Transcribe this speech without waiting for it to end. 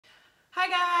Hi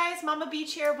guys, Mama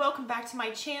Beach here. Welcome back to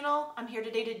my channel. I'm here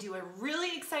today to do a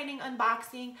really exciting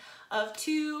unboxing of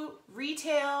two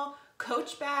retail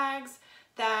Coach bags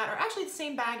that are actually the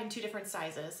same bag in two different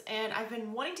sizes. And I've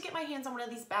been wanting to get my hands on one of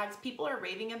these bags. People are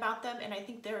raving about them and I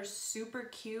think they're super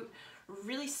cute,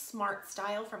 really smart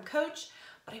style from Coach.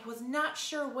 But I was not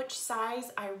sure which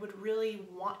size I would really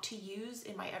want to use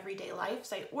in my everyday life.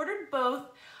 So I ordered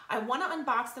both. I want to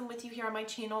unbox them with you here on my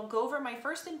channel, go over my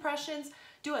first impressions,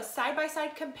 do a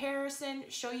side-by-side comparison,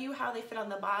 show you how they fit on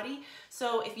the body.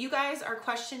 So if you guys are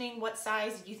questioning what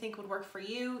size you think would work for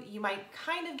you, you might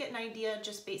kind of get an idea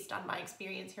just based on my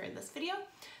experience here in this video.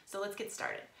 So let's get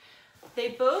started. They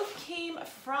both came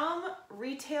from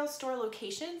retail store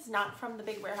locations, not from the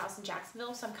big warehouse in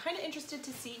Jacksonville. So I'm kind of interested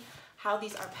to see how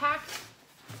these are packed.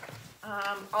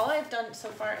 All I've done so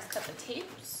far is cut the tape.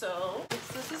 So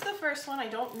this is the first one. I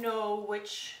don't know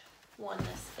which one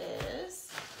this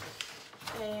is.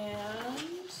 And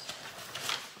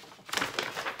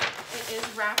it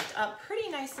is wrapped up pretty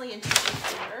nicely in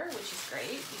tissue paper, which is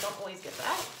great. You don't always get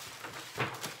that.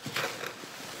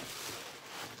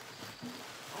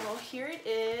 Oh, here it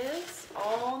is,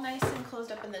 all nice and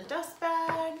closed up in the dust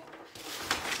bag.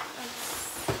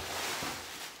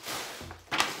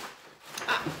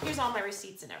 Here's all my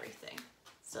receipts and everything.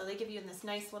 So they give you in this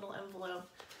nice little envelope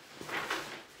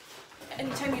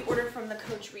anytime you order from the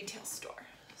Coach retail store.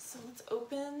 So let's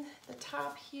open the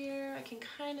top here. I can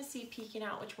kind of see peeking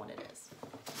out which one it is.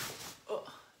 Oh,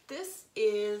 this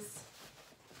is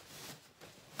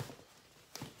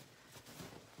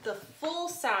the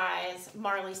full-size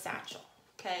Marleigh satchel.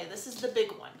 Okay, this is the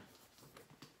big one.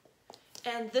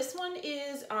 And this one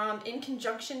is in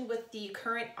conjunction with the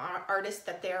current artist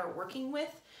that they're working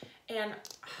with. And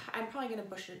I'm probably gonna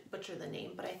butcher the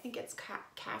name, but I think it's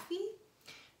Kaffe,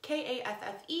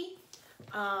 K-A-F-F-E.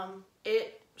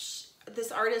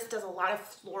 This artist does a lot of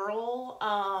floral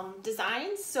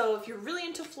designs. So if you're really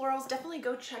into florals, definitely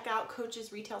go check out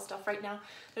Coach's retail stuff right now.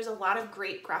 There's a lot of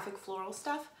great graphic floral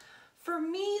stuff. For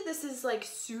me, this is like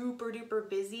super duper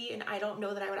busy and I don't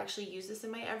know that I would actually use this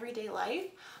in my everyday life,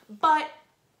 but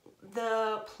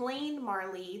the plain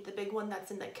Marleigh, the big one that's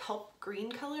in the kelp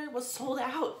green color, was sold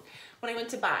out when I went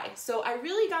to buy. So I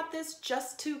really got this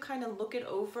just to kind of look it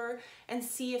over and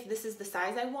see if this is the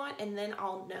size I want, and then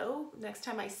I'll know next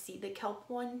time I see the kelp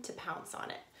one to pounce on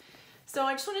it. So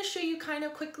I just want to show you kind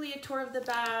of quickly a tour of the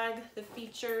bag, the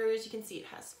features. You can see it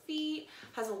has feet,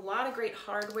 has a lot of great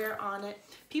hardware on it.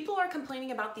 People are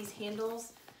complaining about these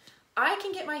handles. I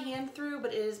can get my hand through,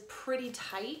 but it is pretty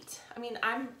tight. I mean,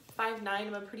 I'm 5'9",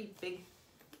 I'm a pretty big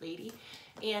lady,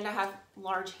 and I have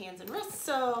large hands and wrists,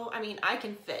 so I mean, I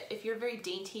can fit. If you're very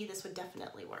dainty, this would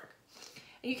definitely work.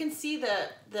 And you can see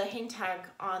the hang tag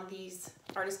on these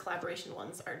artist collaboration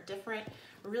ones are different.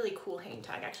 Really cool hang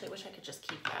tag. Actually, I wish I could just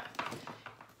keep that.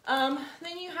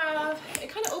 Then you have, it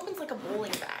kind of opens like a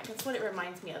bowling bag. That's what it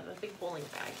reminds me of, a big bowling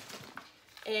bag.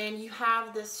 And you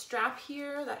have this strap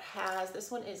here that has,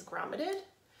 this one is grommeted.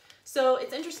 So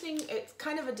it's interesting, it's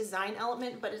kind of a design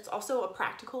element, but it's also a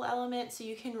practical element. So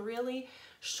you can really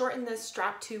shorten this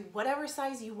strap to whatever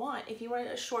size you want. If you want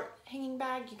a short hanging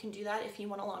bag, you can do that. If you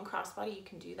want a long crossbody, you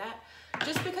can do that.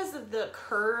 Just because of the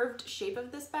curved shape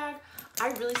of this bag, I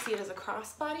really see it as a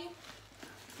crossbody.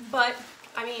 But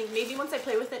I mean, maybe once I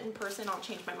play with it in person, I'll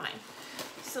change my mind.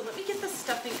 So let me get the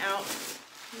stuffing out.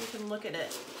 You can look at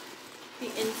it. The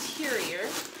interior,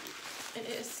 and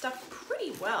it is stuffed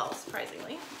pretty well,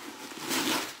 surprisingly.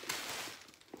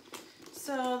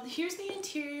 So here's the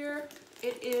interior.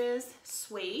 It is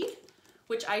suede,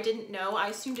 which I didn't know. I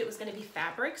assumed it was going to be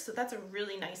fabric, so that's a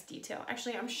really nice detail.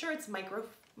 Actually, I'm sure it's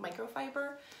microfiber,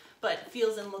 but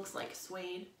feels and looks like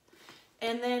suede.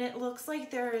 And then it looks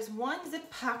like there is one zip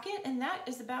pocket, and that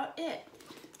is about it.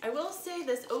 I will say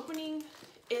this opening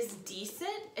is decent.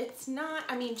 It's not,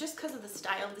 I mean, just because of the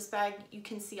style of this bag, you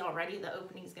can see already the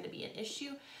opening is going to be an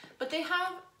issue, but they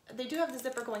do have the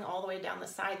zipper going all the way down the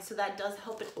side, so that does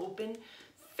help it open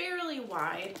fairly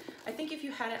wide. I think if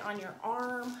you had it on your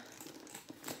arm,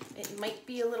 it might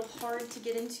be a little hard to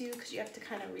get into because you have to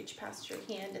kind of reach past your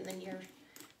hand and then you're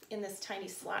in this tiny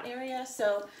slot area.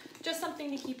 So just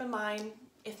something to keep in mind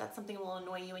if that's something that will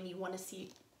annoy you and you want to see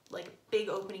like a big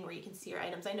opening where you can see your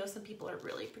items. I know some people are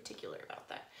really particular about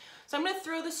that. So I'm going to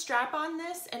throw the strap on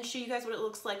this and show you guys what it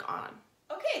looks like on.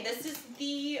 Okay, this is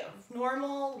the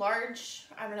normal, large,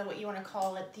 I don't know what you want to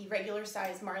call it, the regular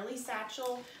size Marleigh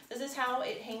satchel. This is how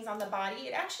it hangs on the body.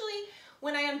 It actually,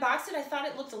 when I unboxed it, I thought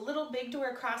it looked a little big to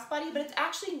wear crossbody, but it's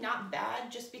actually not bad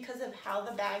just because of how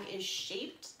the bag is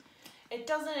shaped. It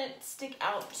doesn't stick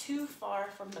out too far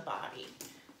from the body.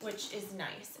 which is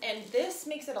nice. And this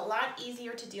makes it a lot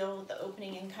easier to deal with the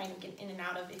opening and kind of get in and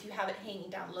out of if you have it hanging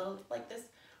down low like this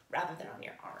rather than on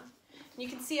your arm. And you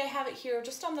can see I have it here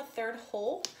just on the 3rd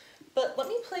hole, but let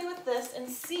me play with this and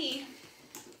see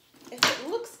if it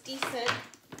looks decent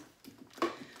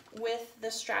with the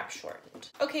strap shortened.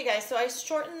 Okay guys, so I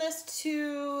shortened this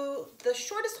to the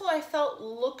shortest hole I felt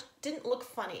didn't look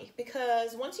funny,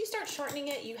 because once you start shortening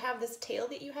it, you have this tail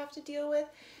that you have to deal with.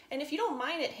 And if you don't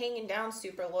mind it hanging down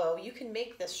super low, you can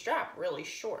make the strap really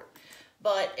short.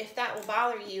 But if that will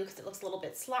bother you because it looks a little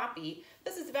bit sloppy,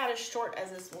 this is about as short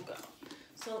as this will go.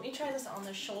 So let me try this on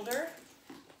the shoulder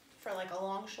for like a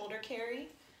long shoulder carry.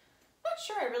 Not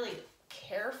sure I really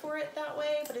care for it that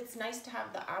way, but it's nice to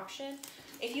have the option.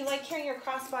 If you like carrying your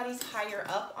crossbodies higher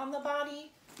up on the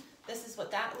body, this is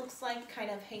what that looks like,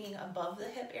 kind of hanging above the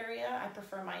hip area. I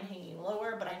prefer mine hanging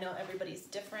lower, but I know everybody's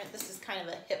different. This is kind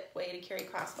of a hip way to carry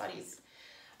crossbodies.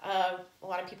 A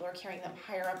lot of people are carrying them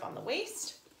higher up on the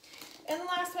waist. And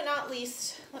last but not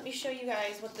least, let me show you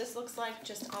guys what this looks like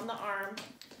just on the arm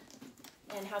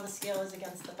and how the scale is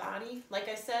against the body. Like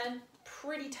I said,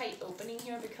 pretty tight opening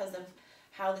here because of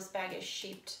how this bag is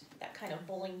shaped, that kind of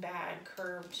bowling bag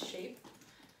curved shape.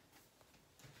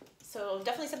 So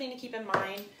definitely something to keep in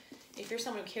mind. If you're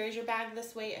someone who carries your bag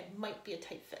this way, it might be a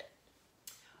tight fit.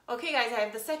 Okay guys, I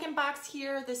have the second box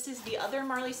here. This is the other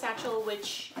Marleigh satchel,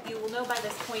 which you will know by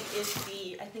this point is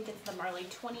I think it's the Marleigh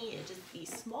 20. It is the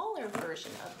smaller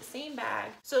version of the same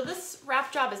bag. So this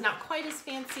wrap job is not quite as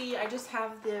fancy. I just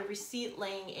have the receipt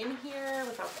laying in here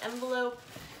without the envelope.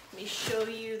 Let me show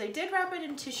you. They did wrap it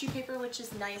in tissue paper, which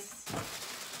is nice.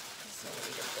 So let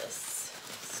me get this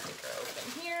sticker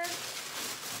open here.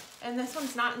 And this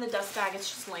one's not in the dust bag, it's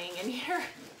just laying in here.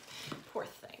 Poor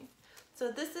thing.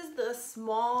 So this is the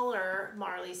smaller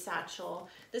Marleigh satchel.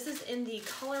 This is in the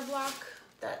color block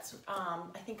that's,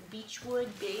 I think beechwood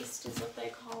based is what they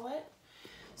call it.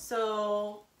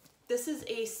 So this is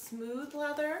a smooth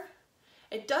leather.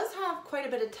 It does have quite a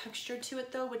bit of texture to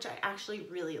it though, which I actually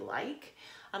really like.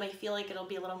 I feel like it'll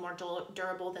be a little more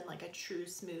durable than like a true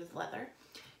smooth leather.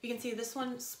 You can see this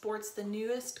one sports the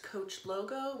newest Coach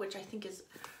logo, which I think is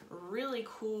really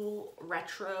cool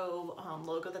retro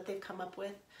logo that they've come up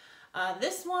with.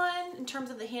 This one, in terms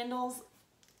of the handles,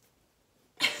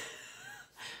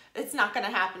 it's not gonna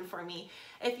happen for me.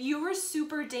 If you were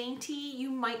super dainty,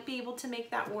 you might be able to make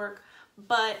that work,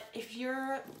 but if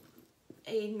you're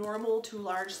a normal to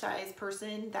large size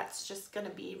person, that's just gonna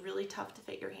be really tough to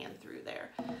fit your hand through there.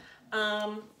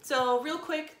 So real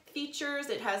quick features,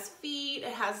 it has feet,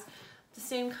 it has the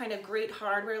same kind of great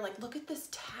hardware. Like look at this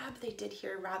tab they did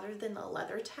here rather than the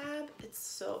leather tab.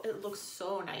 It looks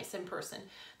so nice in person.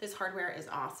 This hardware is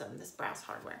awesome, this brass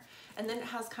hardware. And then it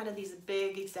has kind of these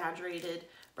big exaggerated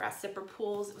brass zipper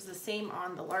pulls. It was the same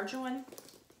on the larger one.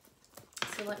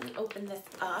 So let me open this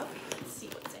up and see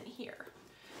what's in here.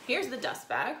 Here's the dust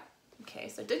bag. Okay,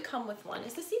 so it did come with one.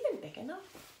 Is this even big enough?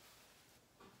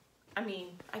 I mean,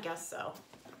 I guess so.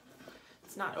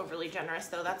 It's not overly generous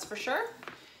though, that's for sure.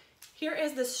 Here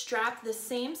is the strap, the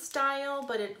same style,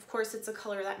 but of course it's a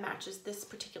color that matches this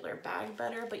particular bag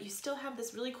better, but you still have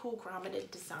this really cool grommeted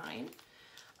design.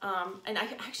 And I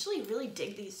actually really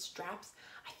dig these straps.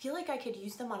 I feel like I could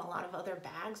use them on a lot of other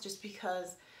bags just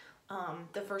because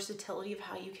the versatility of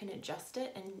how you can adjust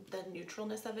it and the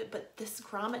neutralness of it, but this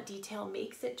grommet detail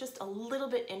makes it just a little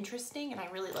bit interesting and I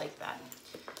really like that.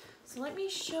 So let me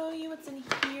show you what's in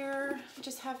here. I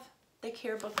just have the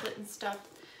care booklet and stuff.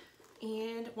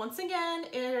 And once again,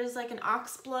 it is like an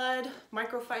ox blood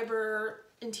microfiber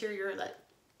interior that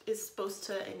is supposed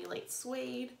to emulate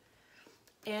suede.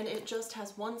 And it just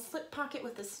has one slip pocket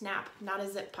with a snap, not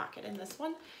a zip pocket in this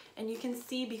one. And you can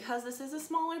see because this is a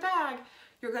smaller bag,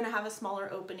 you're gonna have a smaller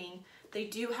opening. They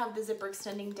do have the zipper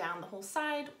extending down the whole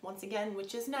side, once again,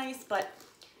 which is nice, but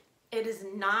it is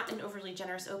not an overly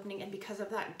generous opening. And because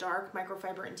of that dark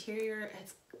microfiber interior,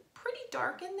 it's pretty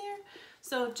dark in there.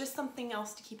 So just something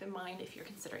else to keep in mind if you're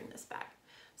considering this bag.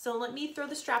 So let me throw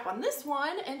the strap on this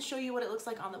one and show you what it looks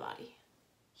like on the body.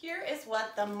 Here is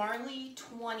what the Marleigh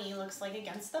 20 looks like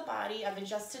against the body. I've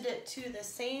adjusted it to the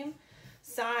same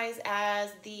size as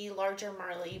the larger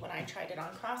Marleigh when I tried it on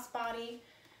crossbody.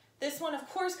 This one, of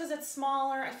course, because it's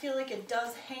smaller, I feel like it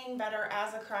does hang better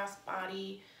as a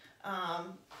crossbody.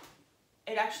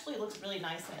 It actually looks really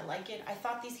nice and I like it. I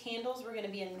thought these handles were going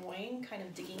to be annoying, kind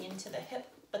of digging into the hip,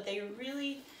 but they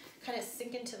really kind of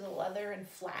sink into the leather and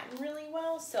flatten really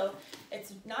well, so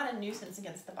it's not a nuisance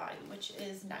against the body, which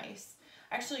is nice.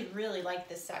 I actually really like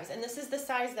this size, and this is the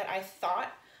size that I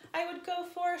thought I would go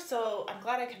for, so I'm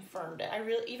glad I confirmed it.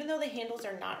 Even though the handles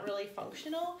are not really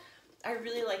functional, I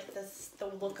really like the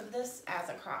look of this as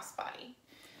a crossbody.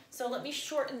 So let me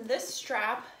shorten this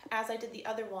strap as I did the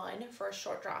other one for a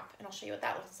short drop, and I'll show you what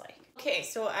that looks like. Okay,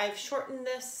 so I've shortened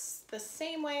this the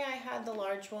same way I had the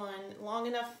large one, long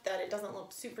enough that it doesn't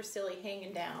look super silly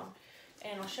hanging down.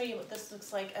 And I'll show you what this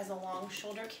looks like as a long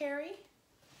shoulder carry.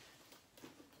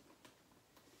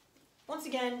 Once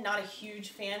again, not a huge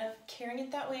fan of carrying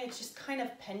it that way. It's just kind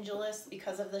of pendulous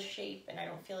because of the shape, and I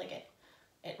don't feel like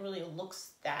it really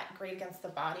looks that great against the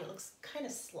body. It looks kind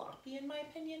of sloppy in my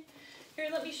opinion. Here,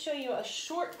 let me show you a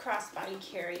short crossbody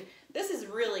carry. This is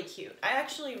really cute. I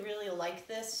actually really like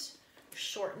this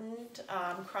shortened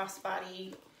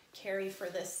crossbody carry for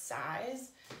this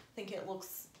size. I think it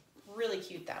looks really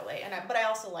cute that way, but I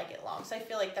also like it long, so I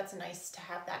feel like that's nice to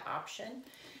have that option.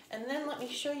 And then let me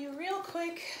show you real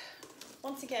quick.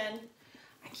 Once again,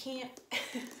 I can't,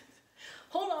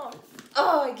 hold on.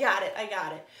 Oh, I got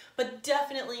it. But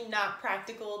definitely not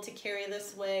practical to carry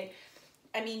this way.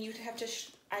 I mean, you'd have to,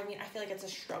 I feel like it's a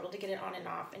struggle to get it on and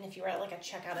off. And if you were at like a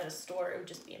checkout at a store, it would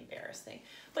just be embarrassing.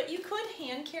 But you could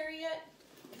hand carry it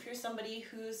if you're somebody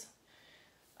who's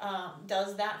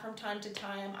does that from time to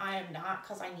time. I am not,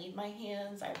 because I need my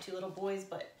hands. I have 2 little boys,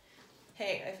 but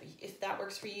hey, if that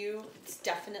works for you, it's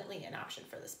definitely an option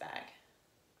for this bag.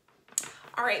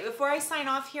 All right, before I sign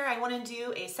off here, I want to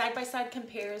do a side-by-side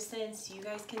comparison so you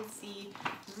guys can see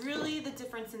really the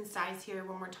difference in size here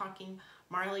when we're talking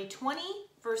Marleigh 20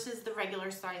 versus the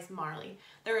regular size Marleigh.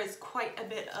 There is quite a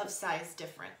bit of size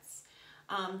difference.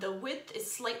 The width is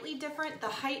slightly different, the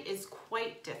height is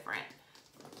quite different,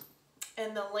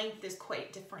 and the length is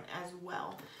quite different as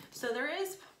well. So there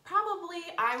is probably,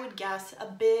 I would guess, a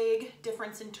big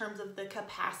difference in terms of the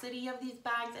capacity of these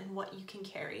bags and what you can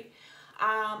carry.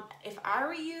 If I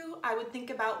were you, I would think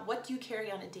about what do you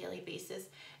carry on a daily basis.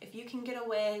 If you can get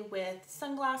away with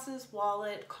sunglasses,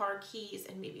 wallet, car keys,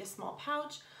 and maybe a small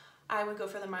pouch, I would go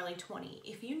for the Marleigh 20.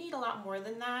 If you need a lot more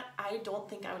than that, I don't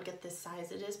think I would get this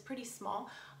size. It is pretty small.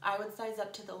 I would size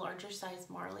up to the larger size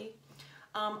Marleigh.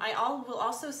 I will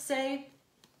also say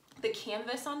the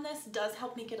canvas on this does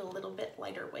help make it a little bit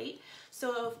lighter weight.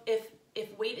 So if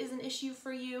weight is an issue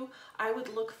for you, I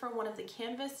would look for one of the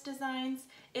canvas designs.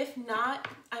 If not,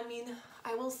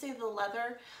 I will say the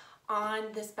leather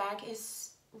on this bag is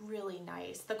really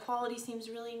nice. The quality seems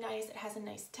really nice. It has a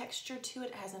nice texture to it.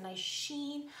 It has a nice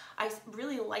sheen. I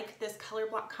really like this color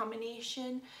block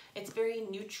combination. It's very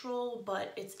neutral,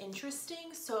 but it's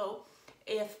interesting. So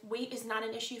if weight is not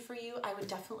an issue for you, I would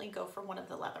definitely go for one of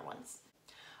the leather ones.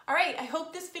 All right, I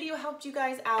hope this video helped you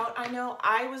guys out. I know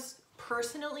I was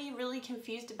personally really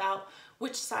confused about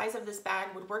which size of this bag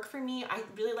would work for me. I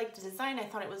really liked the design. I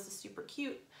thought it was a super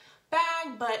cute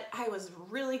bag, but I was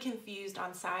really confused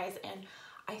on size, and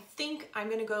I think I'm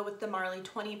gonna go with the Marleigh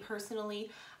 20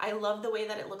 personally. I love the way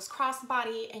that it looks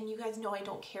crossbody, and you guys know I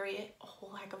don't carry it a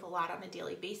whole heck of a lot on a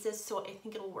daily basis, so I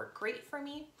think it'll work great for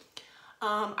me.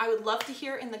 I would love to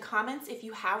hear in the comments if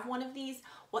you have one of these,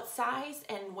 what size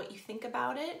and what you think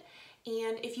about it.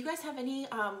 And if you guys have any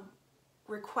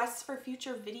requests for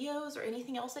future videos or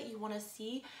anything else that you want to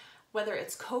see, whether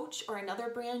it's Coach or another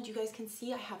brand, you guys can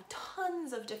see I have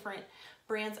tons of different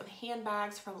brands of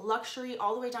handbags, from luxury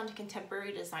all the way down to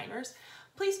contemporary designers.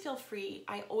 Please feel free.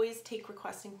 I always take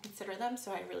requests and consider them,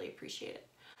 so I really appreciate it.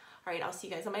 All right, I'll see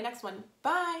you guys on my next one.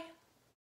 Bye.